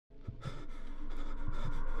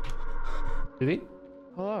Did he?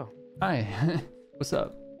 Hello. Hi. What's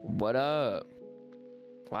up? What up?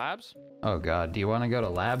 Labs? Oh god, do you want to go to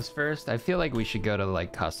labs first? I feel like we should go to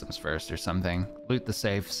like customs first or something. Loot the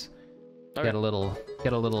safes. Okay. Get a little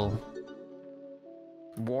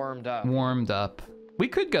warmed up. We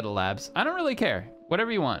could go to labs. I don't really care.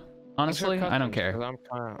 Whatever you want. Honestly, I don't care. I'm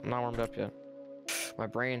not warmed up yet. My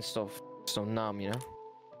brain's still numb, you know?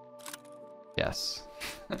 Yes.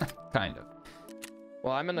 Kind of.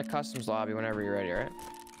 Well, I'm in the customs lobby whenever you're ready, right?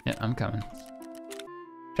 Yeah, I'm coming.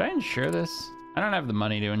 Should I insure this? I don't have the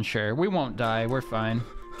money to insure. We won't die. We're fine.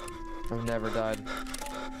 I've never died.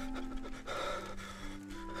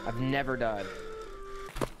 I've never died.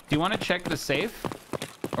 Do you want to check the safe?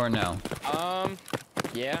 Or no?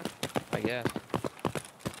 Yeah, I guess.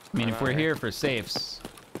 I mean, if we're here for safes.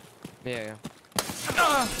 Yeah.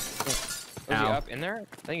 Ah! Was he up in there?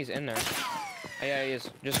 I think he's in there. Oh, yeah, he is.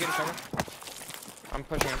 Just get a cover. I'm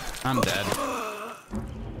pushing him. I'm dead.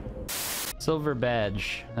 Silver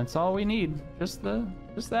badge. That's all we need. Just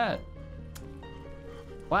that.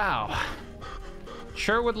 Wow.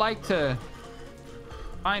 Sure would like to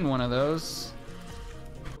find one of those.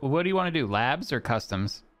 Well, what do you want to do? Labs or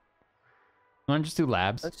customs? You want to just do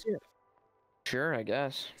labs? Let's see it. Sure, I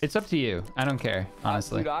guess. It's up to you. I don't care,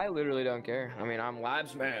 honestly. Dude, I literally don't care. I mean, I'm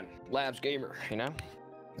labs man. Labs gamer, you know?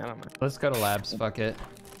 I don't know. Let's go to labs. Fuck it.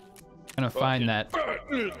 Gonna find that.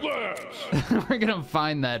 We're gonna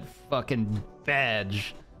find that fucking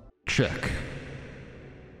badge. Check.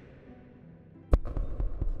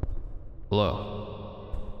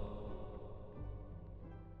 Hello.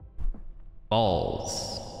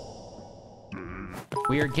 Balls.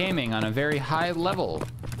 We are gaming on a very high level,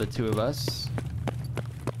 the two of us.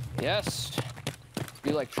 Yes.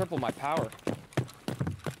 You like triple my power.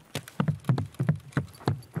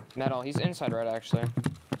 Metal, he's inside red actually.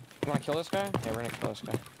 You wanna kill this guy? Yeah, we're gonna kill this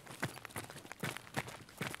guy.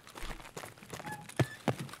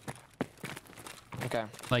 Okay.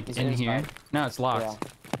 Like he's in inside. here? No, it's locked.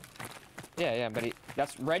 Yeah, but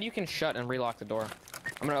that's red. You can shut and relock the door.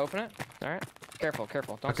 I'm gonna open it. All right. Careful.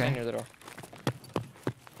 Don't stand near the door.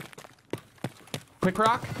 Quick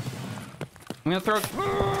rock. I'm gonna throw.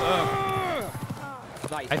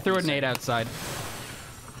 Nice. I threw a nade outside.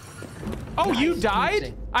 Oh, nice. You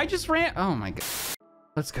died? I just ran. Oh my god.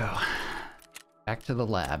 Let's go. Back to the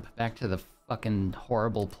lab. Back to the fucking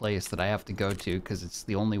horrible place that I have to go to because it's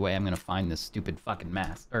the only way I'm gonna find this stupid fucking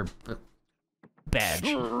mask or badge.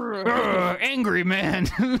 Angry man.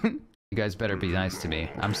 You guys better be nice to me.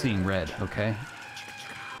 I'm seeing red, okay?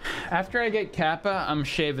 After I get Kappa, I'm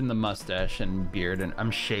shaving the mustache and beard, and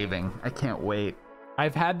I'm shaving. I can't wait.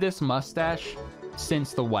 I've had this mustache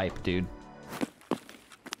since the wipe, dude.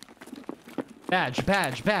 Badge,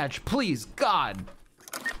 please, God.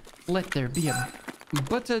 Let there be a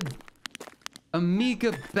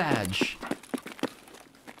Amiga badge.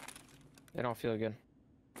 They don't feel good.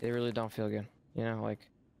 They really don't feel good. You know, like,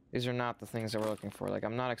 these are not the things that we're looking for. Like,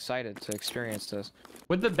 I'm not excited to experience this.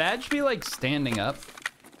 Would the badge be, like, standing up?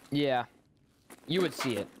 Yeah. You would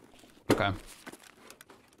see it. Okay.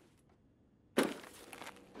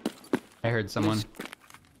 I heard someone.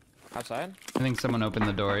 Outside? I think someone opened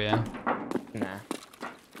the door, yeah. Nah.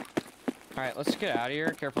 Alright, let's get out of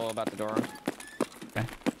here. Careful about the door. Okay.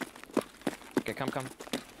 Okay, come.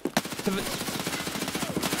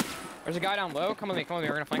 There's a guy down low. Come with me. We're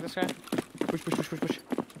gonna flank this guy. Push.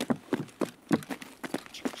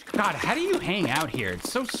 God, how do you hang out here? It's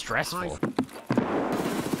so stressful.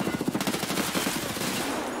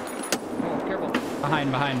 Oh, careful.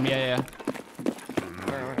 Behind. Yeah.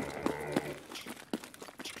 Where?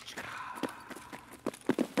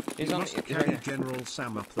 He's on. Must carry General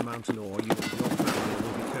Sam up the mountain, or you and your family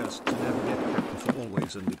will be cursed to never get Kappa for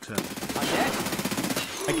always and eternity. I'm dead.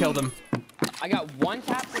 I killed him. I got one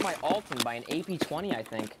tap for my Alton by an AP-20, I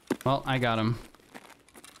think. Well, I got him.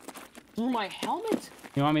 Through my helmet?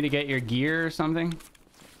 You want me to get your gear or something?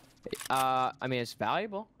 I mean, it's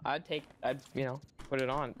valuable. I'd, you know, put it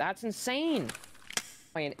on. That's insane.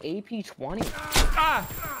 By an AP-20. Ah!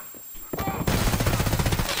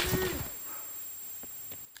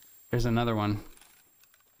 There's another one.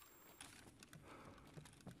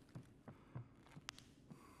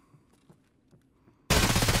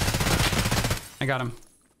 I got him.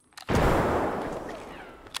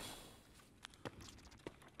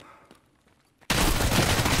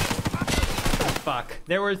 Fuck.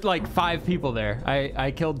 There was like 5 people there.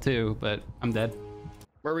 I killed 2, but I'm dead.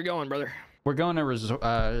 Where are we going, brother? We're going to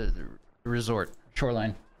resort.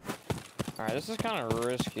 Shoreline. Alright, this is kind of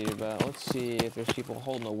risky, but let's see if there's people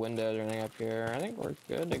holding the windows or anything up here. I think we're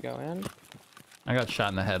good to go in. I got shot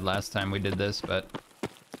in the head last time we did this, but...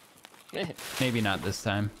 Maybe not this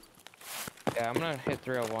time. Yeah, I'm gonna hit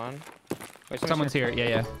 301. Wait, Someone's here. Yeah,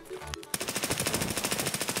 yeah.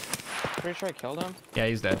 Pretty sure I killed him. Yeah,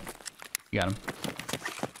 he's dead. You got him.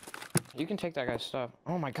 You can take that guy's stuff.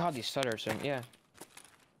 Oh my god, these stutters. Yeah.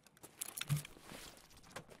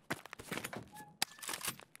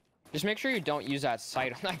 Just make sure you don't use that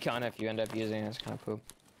sight on that gun if you end up using it. It's kind of poop.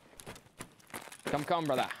 Come,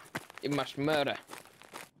 brother. You must murder.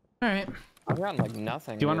 All right. I've gotten like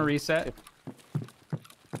nothing. Do you want to dude. reset?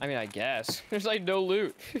 I mean, I guess. There's like no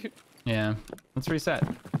loot. Yeah. Let's reset.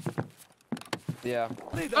 Yeah.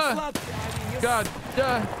 God.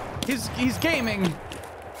 He's gaming.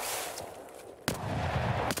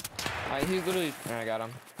 He's literally. I got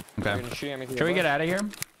him. Okay. You're gonna shoot him if you Can we look. get out of here?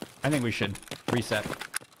 I think we should reset.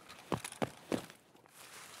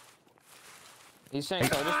 He's saying so.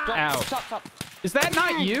 Just stop. Ow. Stop. Is that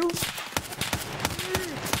not you?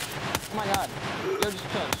 Oh my god. Yo, just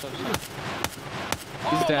chill.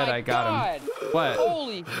 He's dead. My I got god. him. What?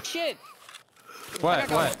 Holy shit. What?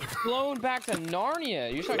 What? Blown back to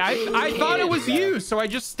Narnia. You I thought it was you, so I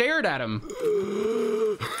just stared at him.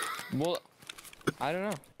 Well, I don't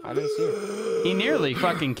know. I didn't see it. He nearly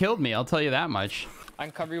fucking killed me. I'll tell you that much. I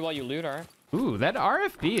can cover you while you loot, alright? Ooh, that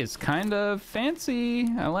RFB is kind of fancy.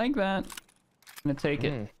 I like that. I'm gonna take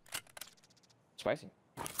it. Spicy.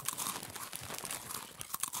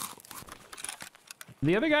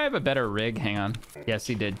 The other guy have a better rig. Hang on. Yes,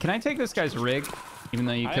 he did. Can I take this guy's rig, even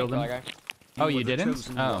though you I killed didn't him? kill that guy. Oh, you were the didn't?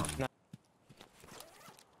 chosen Oh. one. No.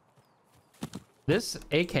 This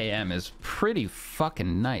AKM is pretty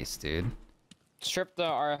fucking nice, dude. Strip the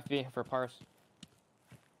RFB for parse.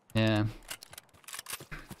 Yeah.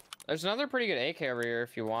 There's another pretty good AK over here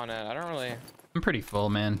if you want it. I don't really. I'm pretty full,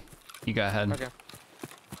 man. You go ahead. Okay.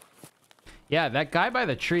 Yeah, that guy by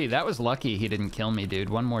the tree, that was lucky he didn't kill me, dude.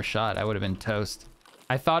 One more shot, I would have been toast.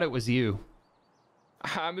 I thought it was you.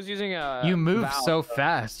 I was using a. You move valve, so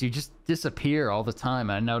fast. You just disappear all the time.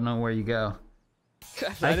 I don't know where you go.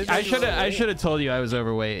 I should have told you I was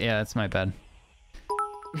overweight. Yeah, that's my bad.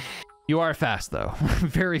 You are fast though.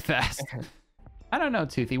 Very fast. I don't know,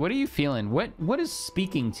 Toothy. What are you feeling? What is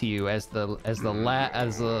speaking to you as the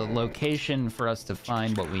location for us to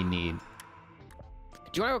find what we need?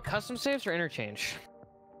 Do you want to go custom saves or interchange?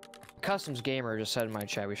 Customs gamer just said in my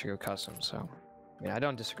chat we should go custom, so yeah, I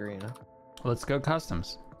don't disagree, you know. Let's go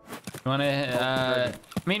customs. You wanna? I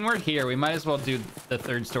mean, we're here. We might as well do the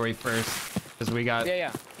third story first because we got.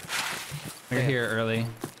 Yeah. We're here early.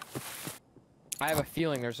 I have a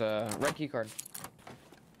feeling there's a red key card.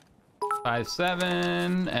 5.7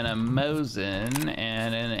 and a Mosin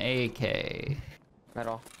and an AK.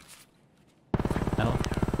 Metal. No.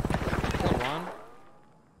 Killed one.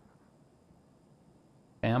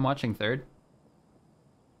 Okay, I'm watching third.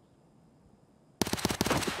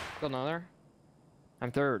 Killed another.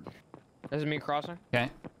 I'm third. This is me crossing. Okay.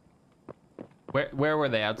 Where were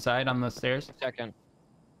they? Outside on the stairs? Second.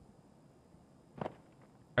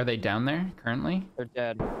 Are they down there currently? They're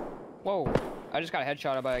dead. Whoa. I just got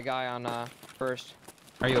headshotted by a guy on first.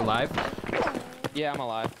 Are you alive? Yeah, I'm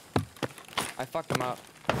alive. I fucked him up.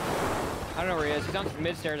 I don't know where he is. He's on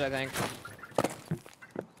mid stairs, I think.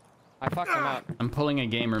 I fucked him up. I'm pulling a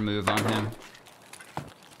gamer move on him.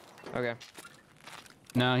 Okay.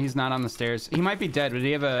 No, he's not on the stairs. He might be dead. Did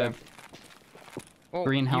he have a Oh,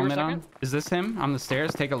 green you were helmet on? second? Is this him on the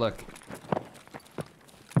stairs? Take a look.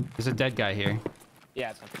 There's a dead guy here.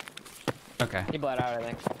 Yeah, it's him. Okay. He bled out, I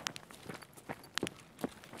think.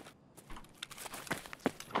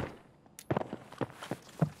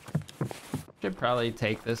 Should probably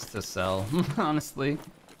take this to sell, honestly.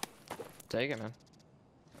 Take it, man.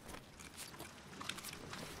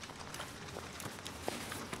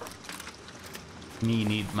 Me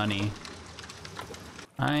need money.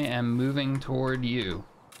 I am moving toward you.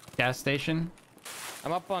 Gas station?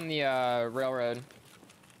 I'm up on the railroad.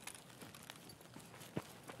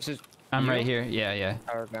 This is. I'm you? right here. Yeah, yeah.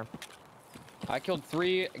 Oh, okay. I killed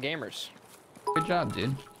 3 gamers. Good job,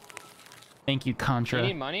 dude. Thank you, Do you Contra.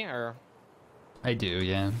 need money or? I do,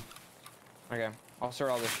 yeah. Okay. I'll sort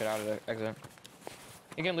all this shit out at the exit.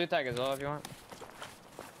 You can loot that gazelle if you want.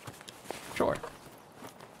 Sure.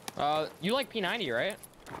 You like P90, right?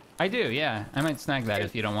 I do, yeah. I might snag that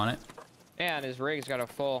if you don't want it. Yeah, and his rig's got a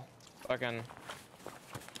full fucking,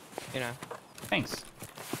 you know. Thanks.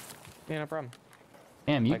 Yeah, no problem.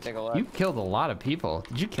 Damn, you, Might take a look. you killed a lot of people.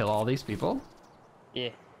 Did you kill all these people? Yeah.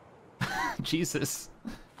 Jesus.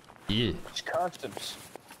 Yeah. It's customs.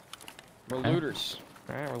 We're looters.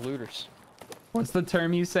 Alright, we're looters. What's the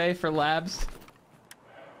term you say for labs?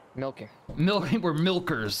 Milking. We're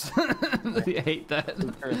milkers. I hate that.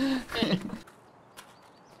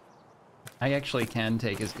 I actually can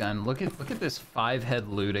take his gun. Look at this 5-head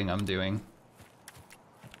looting I'm doing.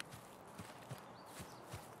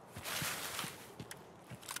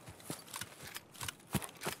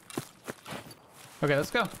 Okay, let's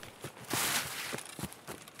go.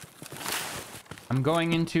 I'm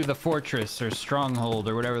going into the fortress or stronghold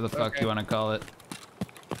or whatever the fuck you want to call it.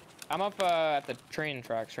 I'm up at the train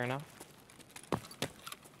tracks right now.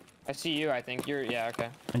 I see you, I think. You're, yeah, okay.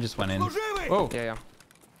 I just went in. Whoa! Yeah, yeah.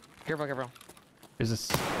 Careful, careful. There's a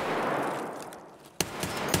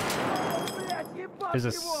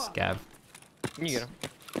scav. You get him.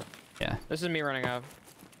 Yeah. This is me running out.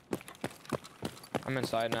 I'm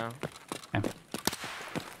inside now. Okay.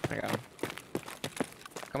 I got him.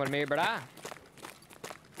 Come with me, brother.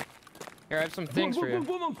 Here, I have some things for you. I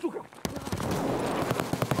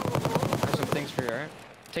have some things for you, alright?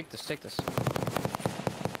 Take this, take this.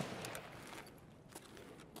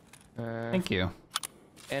 Thank you.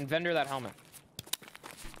 And vendor that helmet.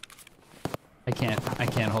 I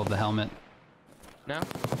can't hold the helmet. No?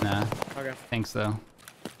 Nah. Okay. Thanks though.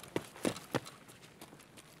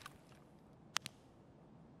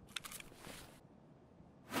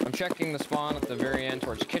 I'm checking the spawn at the very end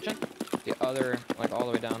towards kitchen. The other, like all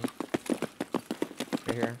the way down.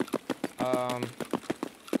 Right here. Oh,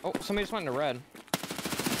 somebody just went into red.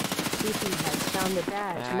 CP has found the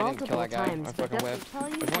badge multiple times, but doesn't tell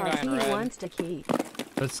you how he wants to keep.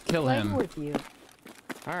 Let's kill Playing him. with you.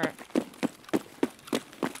 Alright.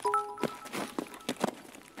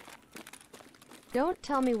 Don't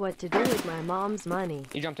tell me what to do with my mom's money.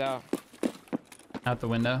 He jumped out. Out the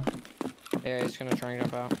window. Yeah, he's gonna try and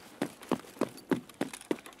jump out.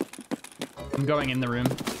 I'm going in the room.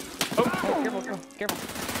 Oh, careful, careful,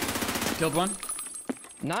 careful. Killed one.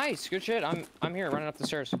 Nice, good shit. I'm here, running up the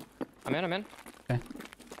stairs. I'm in. Okay.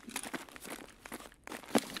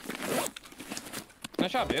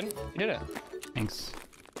 Nice job, dude. You did it. Thanks.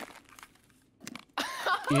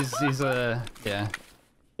 He's a yeah.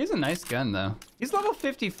 He's a nice gun though. He's level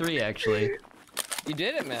 53 actually. You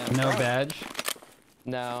did it, man. No Bro. badge.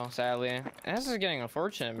 No, sadly. This is getting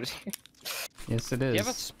unfortunate. But Yes, it do is. you have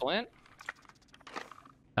a splint?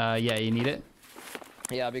 Yeah, you need it.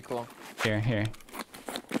 Yeah, that'd be cool. Here. Hey.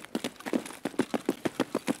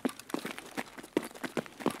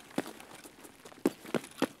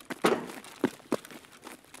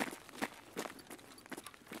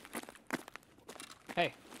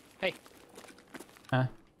 Huh?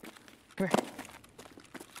 Come here.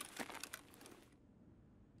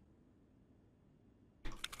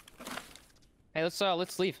 Hey,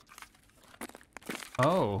 let's leave.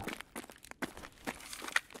 Oh.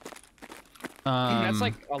 That's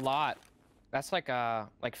like a lot. That's like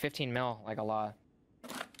 15 mil, like a lot.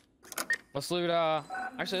 Let's loot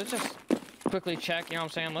actually let's just quickly check, you know what I'm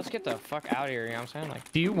saying? Let's get the fuck out of here, you know what I'm saying? Like,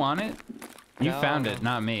 Do you want it? You No, found no. it,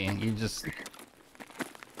 not me. You just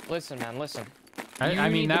listen, man, listen. I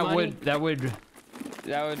mean need the that money? would That would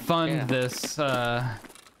fund yeah. this I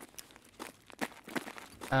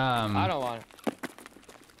don't want it.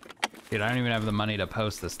 Dude, I don't even have the money to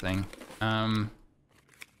post this thing.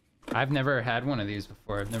 I've never had one of these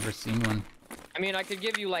before. I've never seen one. I mean, I could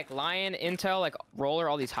give you like lion, intel, like roller,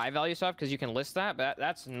 all these high value stuff because you can list that, but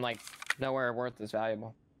that's like nowhere worth as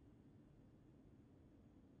valuable.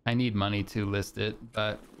 I need money to list it,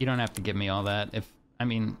 but you don't have to give me all that. I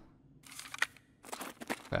mean,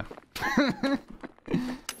 okay.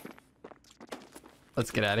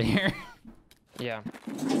 Let's get out of here. Yeah.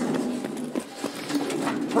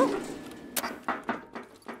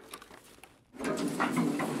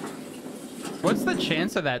 What's the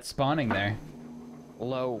chance of that spawning there?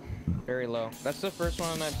 Low. Very low. That's the first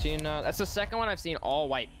one I've seen. That's the second one I've seen all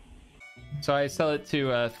white. So I sell it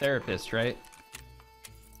to a therapist, right?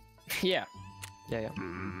 Yeah. Yeah.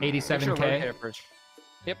 87K.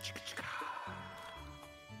 Yep.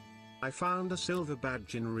 I found a silver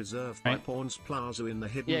badge in reserve by Right. Pawns Plaza in the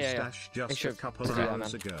hidden Yeah. stash just a should couple do of that,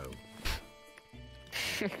 hours man. ago.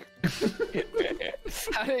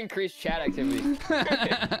 How to increase chat activity.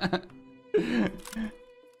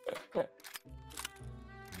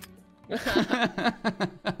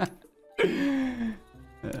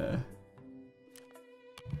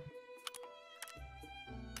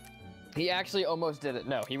 He actually almost did it.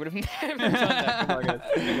 No, he would have never done that. Come on, guys.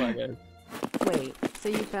 Come on, guys. Wait, so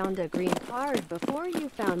you found a green card before you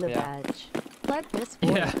found the Yeah. badge? Let this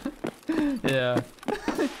work. Yeah. Yeah.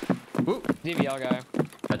 Ooh, DVL guy.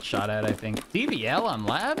 got shot at, I think. DVL on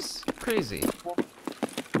labs? Crazy.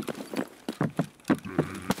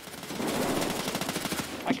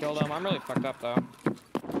 I killed him. I'm really fucked up though.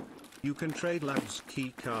 You can trade labs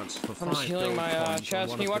key cards for 5 I'm just healing my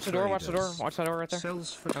chest. Can you watch the door? Watch the door. Watch that door right there.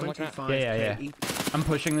 Sells for I'm looking at. 25k Yeah. I'm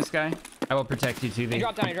pushing this guy. I will protect you, TV. You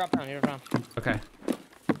drop down. You drop down. You drop down. Okay.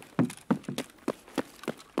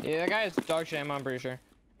 Yeah, that guy is dog shit ammo, I'm pretty sure.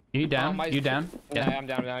 You down? You down? Yeah, I'm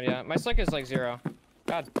down, yeah. My slick is like 0.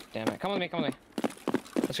 God damn it. Come with me, come with me.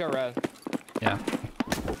 Let's go red. Yeah.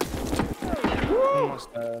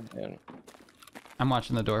 Almost dude. I'm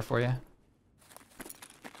watching the door for you.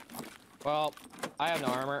 Well, I have no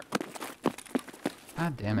armor.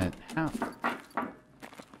 God damn it. How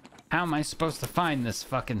am I supposed to find this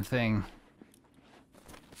fucking thing?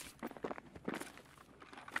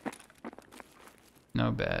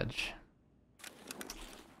 No badge.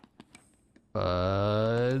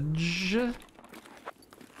 Fudge.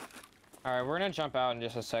 Alright, we're gonna jump out in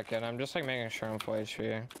just a second. I'm just like making sure I'm full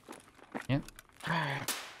HP. Yep.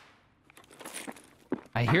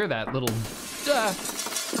 I hear that little...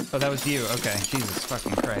 Oh, that was you. Okay. Jesus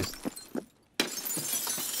fucking Christ.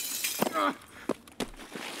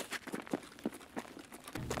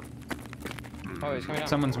 Oh, he's coming down.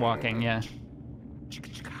 Someone's walking, yeah.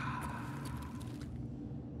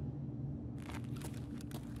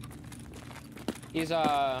 He's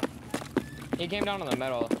he came down on the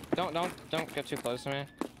metal. Don't get too close to me.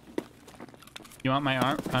 You want my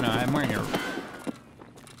arm? Oh no, I'm wearing your...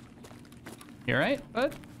 You alright,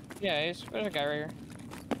 bud? Yeah, there's a guy right here.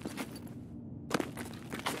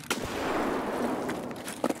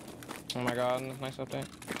 Oh my god, nice update.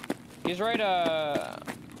 He's right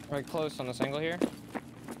close on this angle here.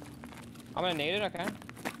 I'm gonna nade it, okay?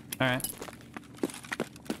 Alright.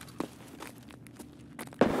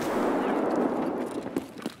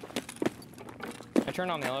 I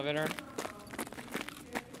turned on the elevator.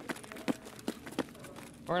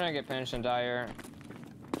 We're gonna get pinched and die here.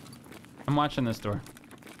 I'm watching this door.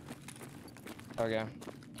 Okay.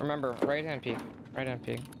 Remember, right hand peek. Right hand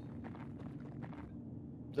peek.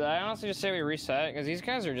 Did I honestly just say we reset? Because these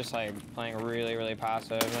guys are just like playing really, really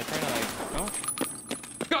passive. They're trying to like, oh.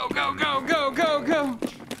 Go, go, go, go, go, go!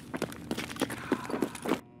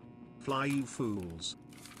 Fly, you fools.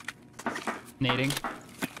 Nading.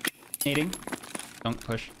 Nading. Don't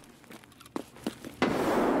push. I'm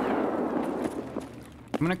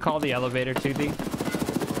gonna call the elevator to thee.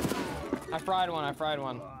 I fried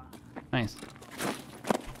one. Nice.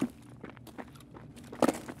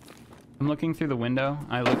 I'm looking through the window.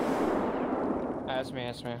 I look... That's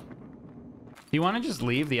me. Do you want to just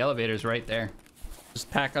leave? The elevator's right there.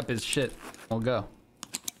 Just pack up his shit. We'll go.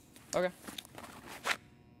 Okay.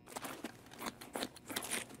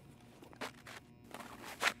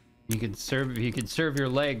 You could serve your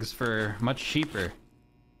legs for much cheaper.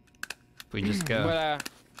 If we just go. But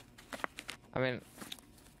I mean,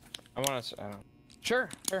 I want to. Sure.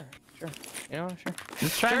 You know, sure.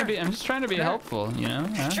 I'm just trying to be helpful. You know.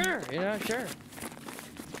 Huh? Sure. Sure.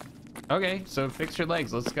 Okay, so fix your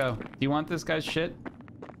legs. Let's go. Do you want this guy's shit?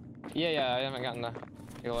 Yeah. I haven't gotten the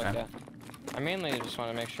look yet. I mainly just want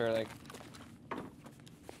to make sure, like.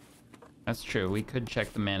 That's true. We could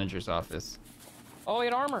check the manager's office. Oh, he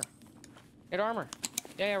had armor.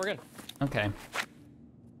 Yeah, we're good. Okay.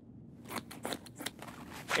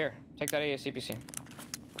 Here, take that ASCPC.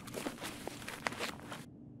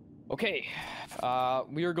 Okay,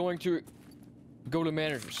 we are going to go to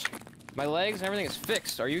managers. My legs and everything is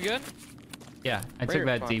fixed. Are you good? Yeah, I took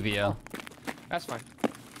that DVL. That's fine.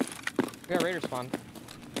 We got Raider spawn.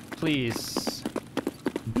 Please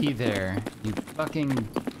be there, you fucking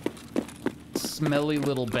smelly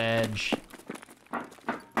little badge.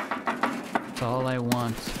 That's all I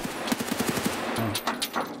want. Oh.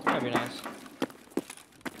 That'd be nice.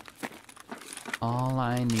 All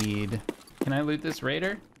I need. Can I loot this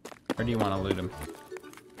Raider? Or do you want to loot him?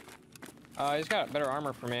 He's got better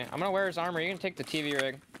armor for me. I'm gonna wear his armor. You can take the TV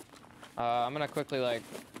rig. I'm gonna quickly like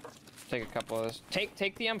take a couple of those. Take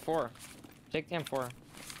the M4. Take the M4.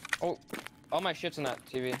 Oh, all my shit's in that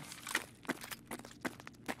TV.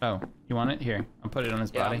 Oh, you want it? Here, I'll put it on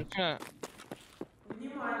his body. I'm just gonna...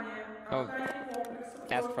 Oh,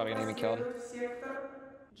 that's probably gonna get me killed.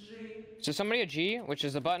 So somebody a G, which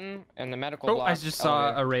is a button, and the medical block. I just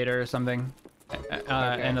saw a Raider or something.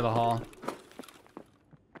 Okay. End of the hall.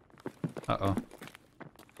 Uh-oh.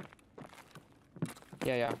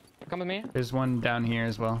 Yeah. Come with me. There's one down here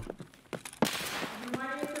as well.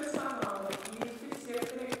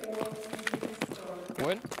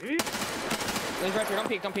 Wood? He's right here. Don't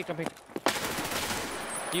peek.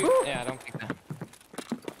 You, yeah, don't peek that.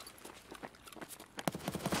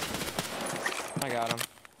 I got him.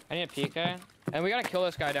 I need a PK. And we gotta kill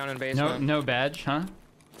this guy down in basement. No badge, huh?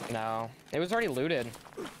 No. It was already looted.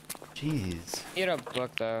 Jeez. Need a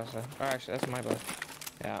book though. So. Oh, actually, that's my book.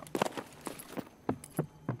 Yeah.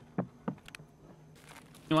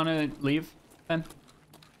 You want to leave, Ben?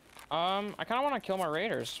 I kind of want to kill my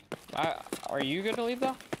raiders. Are you good to leave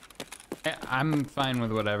though? I'm fine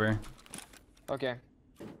with whatever. Okay.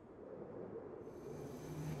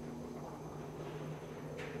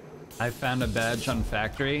 I found a badge on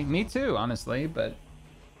factory. Me too, honestly, but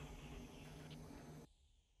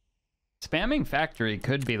spamming factory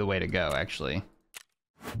could be the way to go, actually.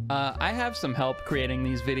 I have some help creating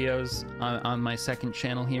these videos on my second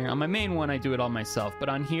channel here. On my main one, I do it all myself, but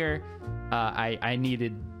on here, I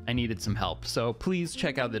needed some help. So please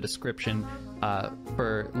check out the description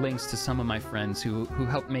for links to some of my friends who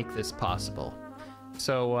helped make this possible.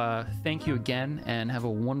 So thank you again, and have a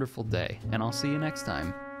wonderful day, and I'll see you next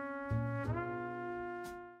time.